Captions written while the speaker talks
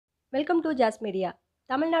Welcome to jazz media.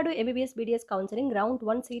 Tamil Nadu MBBS BDS counselling round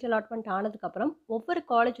 1 seat allotment ஆனதுக்கப்புறம் ஒவ்வொரு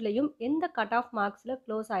காலேஜ்லையும் எந்த cut off மார்க்ஸில்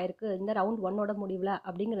close ஆயிருக்கு இந்த ரவுண்ட் 1ஓட முடிவில்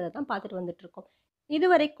அப்படிங்கிறத தான் பார்த்துட்டு வந்துட்டு இருக்கோம். இது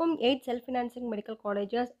வரைக்கும் 8 self financing medical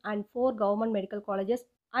colleges and 4 government medical colleges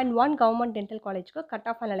and 1 government dental காலேஜ்க்கு கட்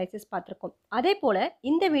ஆஃப் அனலைசிஸ் பார்த்துருக்கோம். அதே போல்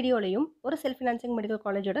இந்த வீடியோலையும் ஒரு செல்ஃப் ஃபினான்சிங் மெடிக்கல்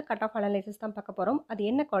காலேஜோட கட் ஆஃப் அனலைசிஸ் தான் பார்க்க போகிறோம். அது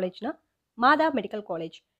என்ன காலேஜ்னா மாதா மெடிக்கல்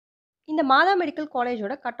காலேஜ். இந்த மாதா மெடிக்கல்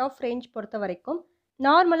காலேஜோட கட் ஆஃப் ரேஞ்ச் பொறுத்த வரைக்கும்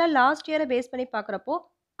நார்மலாக லாஸ்ட் இயரை பேஸ் பண்ணி பார்க்குறப்போ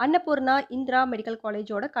அன்னபூர்ணா இந்திரா மெடிக்கல்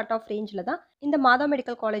காலேஜோட கட் ஆஃப் ரேஞ்சில் தான் இந்த மாதா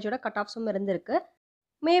மெடிக்கல் காலேஜோட கட் ஆஃப்ஸும் இருந்திருக்கு.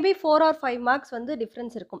 மேபி 4 or 5 மார்க்ஸ் வந்து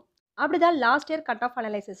டிஃப்ரென்ஸ் இருக்கும். அப்படிதான் லாஸ்ட் இயர் கட் ஆஃப்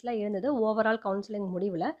அனலைசிஸில் இருந்தது ஓவரால் கவுன்சிலிங்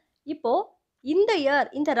முடிவில். இப்போது இந்த இயர்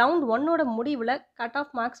இந்த ரவுண்ட் 1ஓட முடிவில் கட்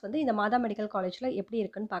ஆஃப் மார்க்ஸ் வந்து இந்த மாதா மெடிக்கல் காலேஜில் எப்படி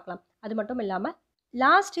இருக்குன்னு பார்க்கலாம். அது மட்டும் இல்லாமல்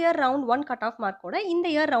last year round 1 cut off மார்க்கோட இந்த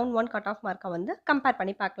இயர் ரவுண்ட் 1 கட் ஆஃப் மார்க்கை வந்து கம்பேர்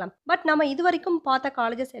பண்ணி பார்க்கலாம். பட் நம்ம இது வரைக்கும் பார்த்த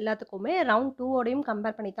காலேஜஸ் எல்லாத்துக்குமே ரவுண்ட் 2ஓடையும்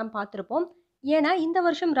கம்பேர் பண்ணி தான் பார்த்துருப்போம். ஏன்னா இந்த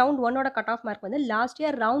வருஷம் ரவுண்ட் 1ஓட கட் ஆஃப் மார்க் வந்து last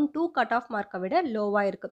year round 2 cut off மார்க்கை விட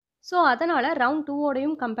லோவாக இருக்குது. ஸோ அதனால் ரவுண்ட்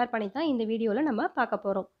 2ஓடையும் கம்பேர் பண்ணி தான் இந்த வீடியோவில் நம்ம பார்க்க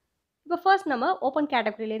போகிறோம். இப்போ ஃபர்ஸ்ட் நம்ம ஓப்பன்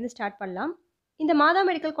கேட்டகரியிலேருந்து ஸ்டார்ட் பண்ணலாம். இந்த மாதா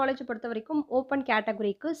மெடிக்கல் காலேஜை பொறுத்த வரைக்கும் ஓப்பன்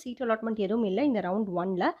கேட்டகரிக்கு சீட் அலாட்மெண்ட் எதுவும் இல்லை இந்த ரவுண்ட்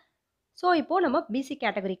 1ல். ஸோ இப்போது நம்ம பிசி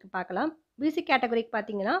கேட்டகரிக்கு பார்க்கலாம். பிசி கேட்டகரிக்கு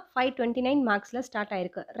பார்த்தீங்கன்னா 529 மார்க்ஸில் ஸ்டார்ட்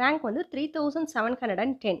ஆயிருக்கு. ரேங்க் வந்து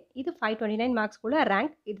 3710. இது 529 மார்க்ஸ்க்குள்ள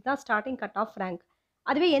ரேங்க். இதுதான் ஸ்டார்டிங் கட் ஆஃப் ரேங்க்.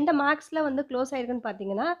 அதுவே எந்த மார்க்ஸில் வந்து க்ளோஸ் ஆயிருக்குன்னு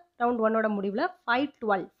பார்த்தீங்கன்னா ரவுண்ட் 1ஓட முடிவில்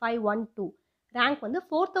 512 ரேங்க் வந்து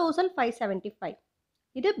 4575.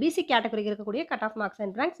 இது பிசி கேட்டகரிக்கு இருக்கக்கூடிய cut off marks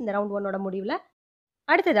and ranks இந்த ரவுண்ட் 1ஓட முடிவில்.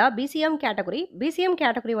 அடுத்ததாக பிசிஎம் கேட்டகரி. பிசிஎம்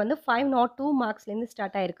கேட்டகரி வந்து 502 மார்க்ஸ்லேருந்து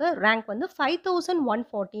ஸ்டார்ட் ஆயிருக்கு. ரேங்க் வந்து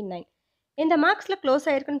 5149. இந்த மார்க்ஸில் க்ளோஸ்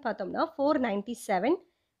ஆயிருக்குன்னு பார்த்தோம்னா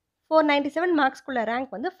 497 மார்க்ஸ்க்குள்ள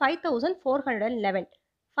ரேங்க் வந்து 5411.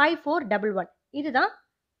 5411 இதுதான்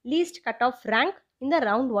லீஸ்ட் கட் ஆஃப் ரேங்க் இந்த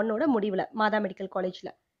ரவுண்ட் 1ஓட முடிவில் மாதா மெடிக்கல்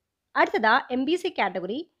காலேஜில். அடுத்ததாக எம்பிசி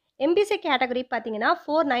கேட்டகரி. எம்பிசி கேட்டகரி பார்த்தீங்கன்னா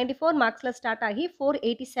 494 மார்க்ஸில் ஸ்டார்ட் ஆகி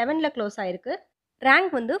 487 க்ளோஸ் ஆயிருக்கு.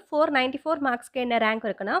 ரேங்க் வந்து 494 மார்க்ஸ்க்கு என்ன ரேங்க்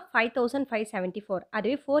இருக்குன்னா 5574.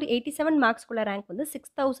 அதுவே 487 மார்க்ஸ்க்குள்ள ரேங்க் வந்து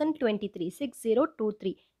 6023.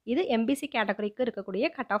 6023 இது எம்பிசி கேட்டகரிக்கு இருக்கக்கூடிய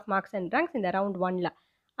cut off marks and ranks இந்த ரவுண்ட் 1ல்.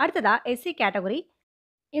 அடுத்ததாக எஸ்சி கேட்டகரி.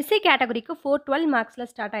 எஸ்சி கேட்டகரிக்கு 412 மார்க்ஸில்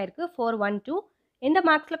ஸ்டார்ட் ஆயிருக்கு. 412 எந்த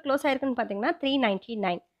மார்க்ஸில் க்ளோஸ் ஆயிருக்குன்னு பார்த்தீங்கன்னா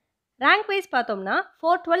 399. ரேங்க் வைஸ் பார்த்தோம்னா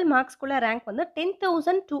 412 மார்க்ஸ்க்குள்ள ரேங்க் வந்து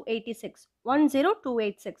 10,286.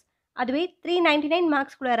 10286. அதுவே 399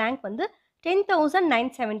 மார்க்ஸ்க்குள்ள ரேங்க் வந்து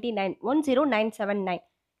 10,979. 10979.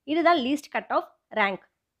 இதுதான் least cut off rank.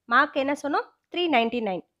 Mark என்ன சொன்னோம்?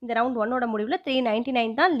 399. இந்த ரவுண்ட் 1ஓட முடிவில்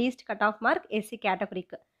 399 தான் least cut off mark SC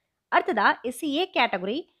கேட்டகரிக்கு. அடுத்ததாக எஸ்சிஏ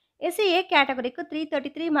கேட்டகரி. எஸ்சிஏ கேட்டகரிக்கு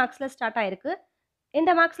 333 மார்க்ஸில் ஸ்டார்ட் ஆயிருக்கு.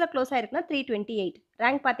 எந்த மார்க்ஸில் க்ளோஸ் ஆயிருக்குன்னா 328.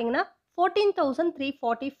 ரேங்க் பார்த்தீங்கன்னா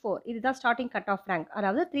 14,344. இதுதான் ஸ்டார்டிங் கட் ஆஃப் ரேங்க்.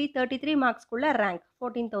 அதாவது 333 மார்க்ஸ்க்குள்ள ரேங்க்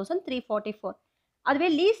 14,344. அதுவே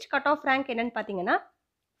லீஸ்ட் கட் ஆஃப் ரேங்க் என்னன்னு பார்த்தீங்கன்னா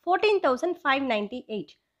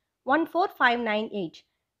 14,598. 14598.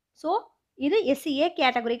 ஸோ இது எஸ்சிஏ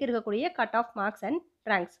கேட்டகரிக்கு இருக்கக்கூடிய cut off marks and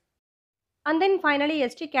ranks. And then finally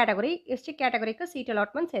ST category. ST கேட்டகரிக்கு சீட்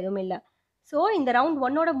அலாட்மெண்ட்ஸ் எதுவும் இல்லை. ஸோ இந்த ரவுண்ட்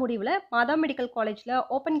 1ஓட முடிவில் மாதா மெடிக்கல் காலேஜில்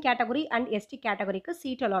ஓப்பன் கேட்டகரி அண்ட் எஸ்டி கேட்டகரிக்கு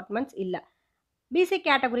சீட் அலாட்மெண்ட்ஸ் இல்லை. பிசி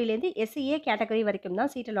கேட்டகரியிலேருந்து எஸ்சிஏ கேட்டகரி வரைக்கும்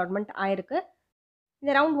தான் சீட் அலாட்மெண்ட் ஆயிருக்கு.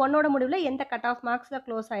 இந்த ரவுண்ட் 1ஓட முடிவில் எந்த கட் ஆஃப் மார்க்ஸில்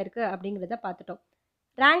க்ளோஸ் ஆயிருக்கு அப்படிங்கிறத பார்த்துட்டோம்.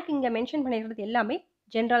 ரேங்க் இங்கே மென்ஷன் பண்ணியிருக்கிறது எல்லாமே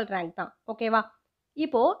ஜென்ரல் ரேங்க் தான். ஓகேவா?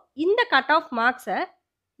 இப்போது இந்த cut off மார்க்ஸை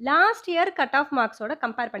last year cut off மார்க்ஸோட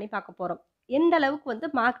compare பண்ணி பார்க்க போகிறோம். எந்த அளவுக்கு வந்து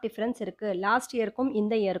மார்க் டிஃப்ரென்ஸ் இருக்குது லாஸ்ட் இயருக்கும்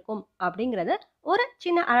இந்த இயருக்கும் அப்படிங்கிறத ஒரு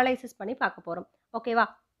சின்ன அனலைசிஸ் பண்ணி பார்க்க போகிறோம். ஓகேவா?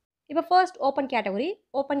 இப்போ ஃபர்ஸ்ட் ஓப்பன் கேட்டகரி.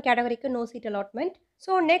 ஓப்பன் கேட்டகரிக்கு no seat allotment.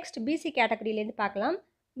 So next PC கேட்டகரியிலேருந்து பார்க்கலாம்.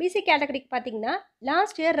 பிசி கேட்டகரிக்கு பார்த்தீங்கன்னா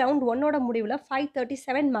லாஸ்ட் இயர் ரவுண்ட் 1ஓட முடிவில்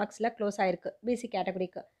 537 மார்க்ஸில் க்ளோஸ் ஆயிருக்கு பிசி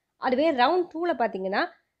கேட்டகரிக்கு. அதுவே ரவுண்ட் 2ல் பார்த்தீங்கன்னா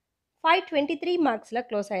 523 மார்க்ஸில்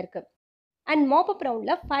க்ளோஸ் ஆயிருக்கு. அண்ட் மாப்பப்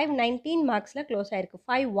ரவுண்டில் 519 மார்க்ஸில் க்ளோஸ் ஆயிருக்கு.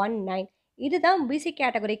 519 இதுதான் பிசி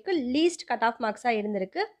கேட்டகரிக்கு லீஸ்ட் கட் ஆஃப் மார்க்ஸாக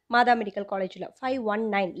இருந்திருக்கு மாதா மெடிக்கல் காலேஜில்.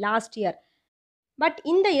 519 லாஸ்ட் இயர். பட்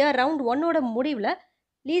இந்த இயர் ரவுண்ட் 1ஓட முடிவில்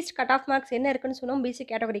லீஸ்ட் கட் ஆஃப் மார்க்ஸ் என்ன இருக்குன்னு சொன்னோம் பிசி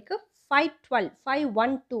கேட்டகரிக்கு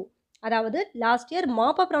 512. அதாவது last year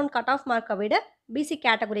mop-up round cut off மார்க்கை விட பிசி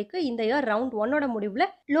கேட்டகரிக்கு இந்த இயர் ரவுண்ட் 1ஓட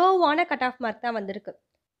முடிவில் லோவான கட் ஆஃப் மார்க் தான் வந்திருக்கு.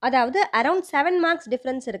 அதாவது அரவுண்ட் 7 மார்க்ஸ்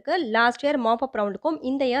டிஃப்ரென்ஸ் இருக்குது லாஸ்ட் இயர் மாப்பப் ரவுண்டுக்கும்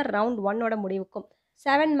இந்த இயர் ரவுண்ட் 1ஓட முடிவுக்கும்.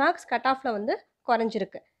 7 மார்க்ஸ் கட் ஆஃபில் வந்து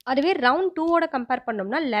குறைஞ்சிருக்கு. அதுவே ரவுண்ட் 2ஓட கம்பேர்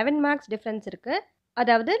பண்ணோம்னா 11 மார்க்ஸ் டிஃப்ரென்ஸ் இருக்குது.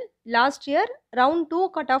 அதாவது last year round 2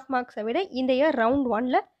 cut off மார்க்ஸை விட இந்த இயர் ரவுண்ட்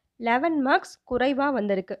 1ல் 11 மார்க்ஸ் குறைவாக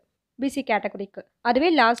வந்திருக்கு பிசி கேட்டகரிக்கு. அதுவே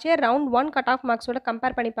last year round 1 cut off மார்க்ஸோட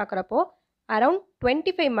compare பண்ணி பார்க்குறப்போ அரவுண்ட்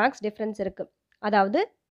 25 மார்க்ஸ் டிஃப்ரென்ஸ் இருக்குது. அதாவது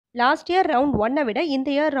லாஸ்ட் இயர் ரவுண்ட் 1 விட இந்த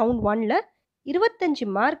இயர் ரவுண்ட் 1ல 25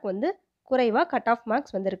 மார்க் வந்து குறைவாக கட் ஆஃப்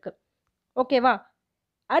மார்க்ஸ் வந்திருக்கு. ஓகேவா?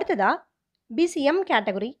 அடுத்ததா பிசிஎம்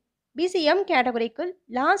கேட்டகரி. பிசிஎம் கேட்டகரிக்கு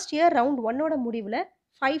லாஸ்ட் இயர் ரவுண்ட் 1ஓட முடிவில்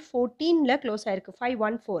 514ல் க்ளோஸ் ஆயிருக்கு,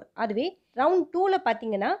 514. அதுவே ரவுண்ட் 2ல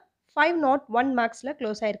பார்த்தீங்கன்னா 501 மார்க்ஸில்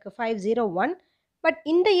க்ளோஸ் ஆயிருக்கு, 501. பட்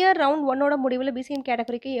இந்த இயர் ரவுண்ட் 1ஓட முடிவில் பிசிஎம்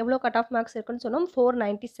கேட்டகரிக்கு எவ்வளோ கட் ஆஃப் மார்க்ஸ் இருக்குன்னு சொன்னோம்?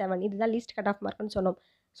 497. இதுதான் லீஸ்ட் கட் ஆஃப் மார்க்னு சொன்னோம்.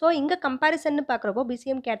 ஸோ இங்கே கம்பேரிசன் பார்க்குறப்போ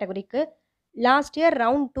பிசிஎம் கேட்டகரிக்கு last year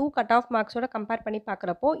round 2 cut off மார்க்ஸோட compare பண்ணி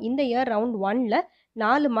பார்க்குறப்போ இந்த இயர் ரவுண்ட் 1ல்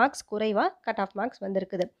 4 மார்க்ஸ் குறைவாக கட் ஆஃப் மார்க்ஸ்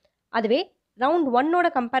வந்திருக்குது. அதுவே ரவுண்ட் 1ஓட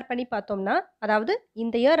கம்பேர் பண்ணி பார்த்தோம்னா, அதாவது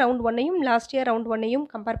இந்த year round 1ஐயும் last year round 1ஐயும்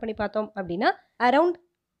compare பண்ணி பார்த்தோம் அப்படின்னா அரவுண்ட்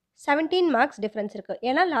 17 மார்க்ஸ் டிஃப்ரென்ஸ் இருக்குது.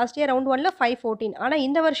 ஏன்னா லாஸ்ட் இயர் ரவுண்ட் 1ல் 514, ஆனால்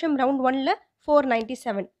இந்த வருஷம் ரவுண்ட் 1ல்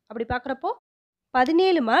 497. அப்படி பார்க்குறப்போ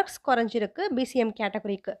 17 மார்க்ஸ் குறைஞ்சிருக்கு பிசிஎம்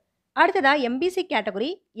கேட்டகரிக்கு. அடுத்ததா எம்பிசி கேட்டகரி.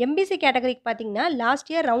 எம்பிசி கேட்டகரிக்கு பார்த்தீங்கன்னா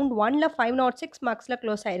லாஸ்ட் இயர் ரவுண்ட் 1ல் 506 மார்க்ஸில்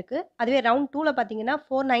க்ளோஸ் ஆயிருக்கு. அதுவே ரவுண்ட் 2ல் பார்த்தீங்கன்னா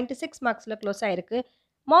 496 மார்க்ஸில் க்ளோஸ் ஆயிருக்கு.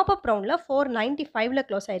 மாப்பப் ரவுண்டில் 495ல்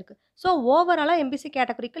க்ளோஸ் ஆயிருக்கு. ஸோ ஓவராலாக எம்பிசி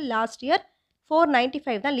கேட்டகரிக்கு லாஸ்ட் இயர்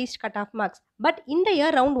 495 தான் least cut off marks. But இந்த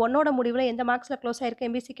இயர் ரவுண்ட் 1ஓட முடிவில் எந்த மார்க்ஸில் க்ளோஸ் ஆயிருக்கு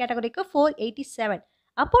எம்பிசி கேட்டகரிக்கு? 487.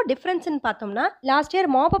 அப்போது டிஃப்ரென்ஸ்ன்னு பார்த்தோம்னா லாஸ்ட் இயர்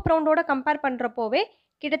மாப்பப் ரவுண்டோட கம்பேர் பண்ணுறப்போவே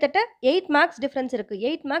கிட்டத்தட்ட 8 மார்க்ஸ் டிஃப்ரென்ஸ் இருக்குது.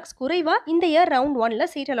 8 மார்க்ஸ் குறைவாக இந்த இயர் ரவுண்ட் 1ல்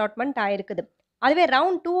சீட் அலாட்மெண்ட் ஆயிருக்குது. அதுவே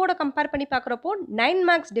ரவுண்ட் 2ஓட கம்பேர் பண்ணி பார்க்குறப்போ 9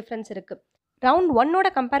 மார்க்ஸ் டிஃப்ரென்ஸ் இருக்குது. ரவுண்ட்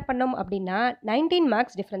 1ஓட கம்பேர் பண்ணோம் அப்படின்னா 19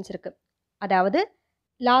 மார்க்ஸ் டிஃப்ரென்ஸ் இருக்குது. அதாவது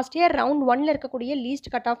லாஸ்ட் இயர் ரவுண்ட் 1ல் இருக்கக்கூடிய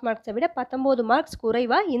லீஸ்ட் கட் ஆஃப் மார்க்ஸை விட 19 மார்க்ஸ்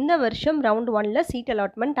குறைவாக இந்த வருஷம் ரவுண்ட் 1ல் சீட்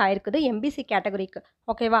அலாட்மெண்ட் ஆயிருக்குது எம்பிசி கேட்டகரிக்கு.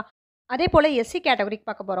 ஓகேவா? அதே போல் எஸ்சி கேட்டகரிக்கு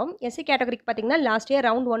பார்க்க போகிறோம். எஸ்சி கேட்டகரிக்கு பார்த்தீங்கன்னா லாஸ்ட் இயர்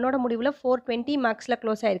ரவுண்ட் 1ஓட முடிவில் 420 மார்க்ஸில்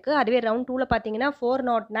க்ளோஸ் ஆயிருக்கு. அதுவே ரவுண்ட் 2ல் பார்த்தீங்கன்னா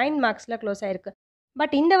 409 மார்க்ஸில் க்ளோஸ் ஆயிருக்கு.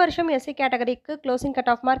 பட் இந்த வருஷம் எஸ்சி கேட்டகரிக்கு க்ளோசிங்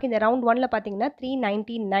கட் ஆஃப் மார்க் இந்த ரவுண்ட் 1ல் பார்த்தீங்கன்னா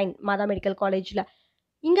 399 மாதா மெடிக்கல் காலேஜில்.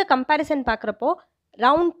 இங்கே கம்பேரிசன் பார்க்குறப்போ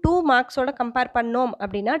ரவுண்ட் 2 மார்க்ஸோட கம்பேர் பண்ணோம்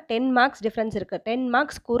அப்படின்னா 10 மார்க்ஸ் டிஃப்ரென்ஸ் இருக்குது. 10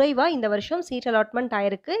 மார்க்ஸ் குறைவாக இந்த வருஷம் சீட் அலாட்மெண்ட்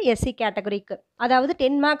ஆயிருக்கு எஸ்சி கேட்டகரிக்கு. அதாவது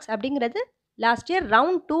 10 மார்க்ஸ் அப்படிங்கிறது லாஸ்ட் இயர்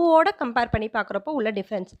ரவுண்ட் 2ஓட கம்பேர் பண்ணி பார்க்குறப்போ உள்ள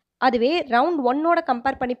டிஃப்ரென்ஸ். அதுவே ரவுண்ட் 1ஓட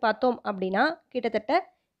கம்பேர் பண்ணி பார்த்தோம் அப்படின்னா கிட்டத்தட்ட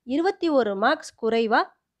 21 மார்க்ஸ் குறைவாக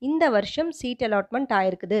இந்த வருஷம் சீட் அலாட்மெண்ட்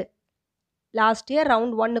ஆயிருக்குது. லாஸ்ட் இயர்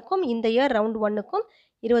ரவுண்ட் 1க்கும் இந்த இயர் ரவுண்ட் 1க்கும்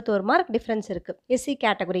 21 மார்க் டிஃப்ரென்ஸ் இருக்குது எஸ்சி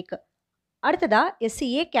கேட்டகரிக்கு. அடுத்ததா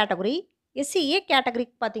எஸ்சிஏ கேட்டகரி. எஸ்சிஏ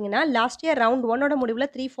கேட்டகரிக்கு பார்த்தீங்கன்னா லாஸ்ட் இயர் ரவுண்ட் 1ஓட முடிவில்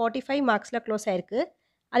 345 மார்க்ஸில் க்ளோஸ் ஆயிருக்கு.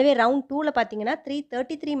 அதுவே ரவுண்ட் 2ல் பார்த்தீங்கன்னா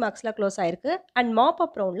 333 மார்க்ஸில் க்ளோஸ் ஆயிருக்கு. அண்ட்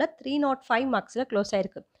மாப்பப் ரவுண்டில் 305 மார்க்ஸில் க்ளோஸ்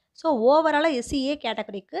ஆயிருக்கு. ஸோ ஓவராலாக எஸ்சிஏ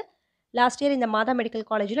கேட்டகரிக்கு லாஸ்ட் இயர் இந்த மாதா மெடிக்கல்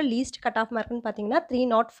காலேஜில் லீஸ்ட் கட் ஆஃப் மார்க்னு பார்த்தீங்கன்னா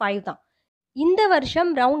 305 தான். இந்த வருஷம்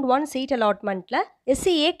ரவுண்ட் 1 சீட் அலாட்மெண்ட்டில்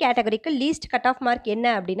எஸ்சிஏ கேட்டகரிக்கு லீஸ்ட் கட் ஆஃப் மார்க் என்ன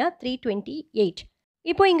அப்படின்னா 328.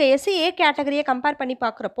 இப்போ இங்கே எஸ்சிஏ கேட்டகரியை கம்பேர் பண்ணி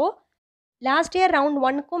பார்க்குறப்போ லாஸ்ட் இயர் ரவுண்ட்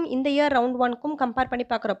 1க்கும் இந்த இயர் ரவுண்ட் 1க்கும் கம்பேர் பண்ணி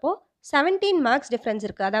பார்க்குறப்போ 17 மார்க்ஸ் டிஃப்ரென்ஸ்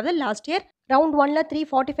இருக்குது. அதாவது லாஸ்ட் இயர் ரவுண்ட் 1ல்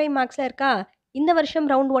 345 மார்க்ஸில் இருக்கா, இந்த வருஷம்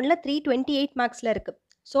ரவுண்ட் 1ல் 328 மார்க்ஸில் இருக்குது.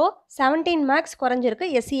 ஸோ 17 மார்க்ஸ் குறைஞ்சிருக்கு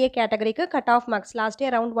எஸ்சிஏ கேட்டகரிக்கு cut off marks last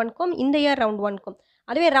year round 1க்கும் இந்த இயர் ரவுண்ட் 1க்கும்.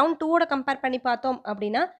 அதுவே ரவுண்ட் 2ஓட கம்பேர் பண்ணி பார்த்தோம்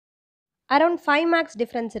அப்படின்னா அரவுண்ட் 5 மார்க்ஸ்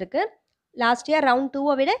டிஃப்ரென்ஸ் இருக்குது. லாஸ்ட் இயர் ரவுண்ட்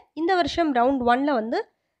 2வை விட இந்த வருஷம் ரவுண்ட் 1ல் வந்து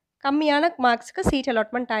கம்மியான மார்க்ஸுக்கு சீட்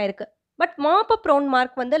அலாட்மெண்ட் ஆயிருக்கு. பட் மாப்பப் ரவுண்ட்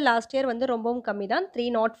மார்க் வந்து லாஸ்ட் இயர் வந்து ரொம்பவும் கம்மி தான்,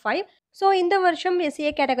 305. ஸோ இந்த வருஷம்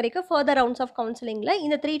எஸ்சிஏ கேட்டகரிக்கு ஃபர்தர் ரவுண்ட்ஸ் ஆஃப் கவுன்சிலிங்கில்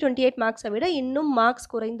இந்த 328 மார்க்ஸை விட இன்னும் மார்க்ஸ்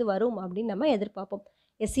குறைந்து வரும் அப்படின்னு நம்ம எதிர்பார்ப்போம்.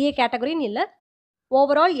 எஸ்சிஏ கேட்டகரின்னு இல்லை,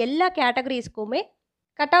 ஓவரால் எல்லா கேட்டகரிஸ்க்குமே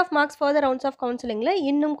cut off marks further rounds of கவுன்சிலிங்கில்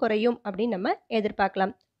இன்னும் குறையும் அப்படின்னு நம்ம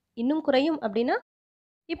எதிர்பார்க்கலாம். இன்னும் குறையும் அப்படின்னா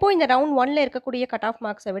இப்போது இந்த ரவுண்ட் 1ல் இருக்கக்கூடிய கட் ஆஃப்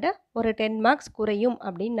மார்க்ஸை விட ஒரு 10 மார்க்ஸ் குறையும்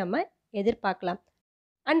அப்படின்னு நம்ம எதிர்பார்க்கலாம்.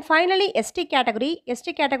 And finally ST category.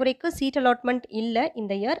 ST கேட்டகரிக்கு சீட் அலாட்மெண்ட் இல்லை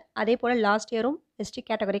இந்த இயர். அதே போல் லாஸ்ட் இயரும் எஸ்டி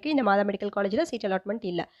கேட்டகரிக்கு இந்த மாதா மெடிக்கல் காலேஜில் சீட் அலாட்மெண்ட்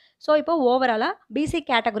இல்லை. ஸோ இப்போ ஓவராலாக பிசி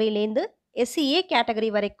கேட்டகரியிலேருந்து எஸ்சிஏ கேட்டகரி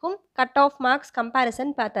வரைக்கும் கட் ஆஃப் மார்க்ஸ்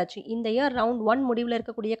கம்பேரிசன் பார்த்தாச்சு. இந்த இயர் ரவுண்ட் 1 முடிவில்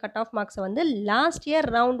இருக்கக்கூடிய கட் ஆஃப் மார்க்ஸை வந்து last year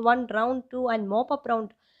round 1, round 2 and mop-up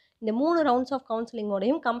round இந்த 3 ரவுண்ட்ஸ் ஆஃப்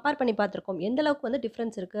கவுன்சிலிங்கோடையும் கம்பேர் பண்ணி பார்த்துருக்கோம் எந்தளவுக்கு வந்து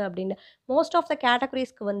டிஃப்ரென்ஸ் இருக்குது அப்படின்னு. மோஸ்ட் ஆஃப் த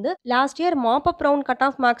கேட்டகரிஸ்க்கு வந்து last year mop-up round cut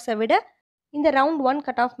off மார்க்ஸை விட இந்த ரவுண்ட் 1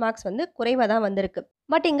 கட் ஆஃப் மார்க்ஸ் வந்து குறைவாக தான் வந்திருக்கு.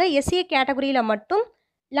 பட் இங்கே எஸ்சிஏ கேட்டகரியில் மட்டும்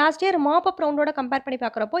லாஸ்ட் இயர் மாப்பப் ரவுண்டோட கம்பேர் பண்ணி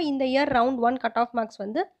பார்க்குறப்போ இந்த year round 1 cut off marks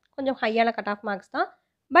வந்து கொஞ்சம் ஹையான கட் ஆஃப் மார்க்ஸ் தான்.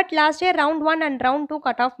 But last year round 1 and round 2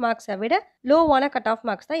 cut off மார்க்ஸை விட லோவான கட் ஆஃப்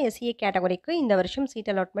மார்க்ஸ் தான் எஸ்சிஏ கேட்டகரிக்கு இந்த வருஷம்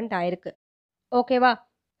சீட் அலாட்மெண்ட் ஆயிருக்கு. ஓகேவா?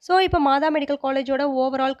 ஸோ இப்போ மாதா மெடிக்கல் காலேஜோட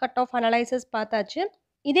ஓவரால் கட் ஆஃப் அனலைசிஸ் பார்த்தாச்சு.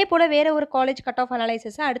 இதே போல் வேறு ஒரு காலேஜ் கட் ஆஃப்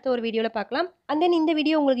அனலைசிஸை அடுத்த ஒரு வீடியோவில் பார்க்கலாம். அண்ட் தென் இந்த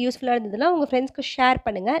வீடியோ உங்களுக்கு யூஸ்ஃபுல்லாக இருந்ததுன்னா உங்கள் ஃப்ரெண்ட்ஸ்க்கு ஷேர்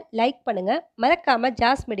பண்ணுங்கள், லைக் பண்ணுங்கள், மறக்காமல்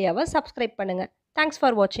ஜாஸ் மீடியாவை சப்ஸ்கிரைப் பண்ணுங்கள். தேங்க்ஸ்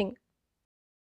ஃபார் வாட்சிங்.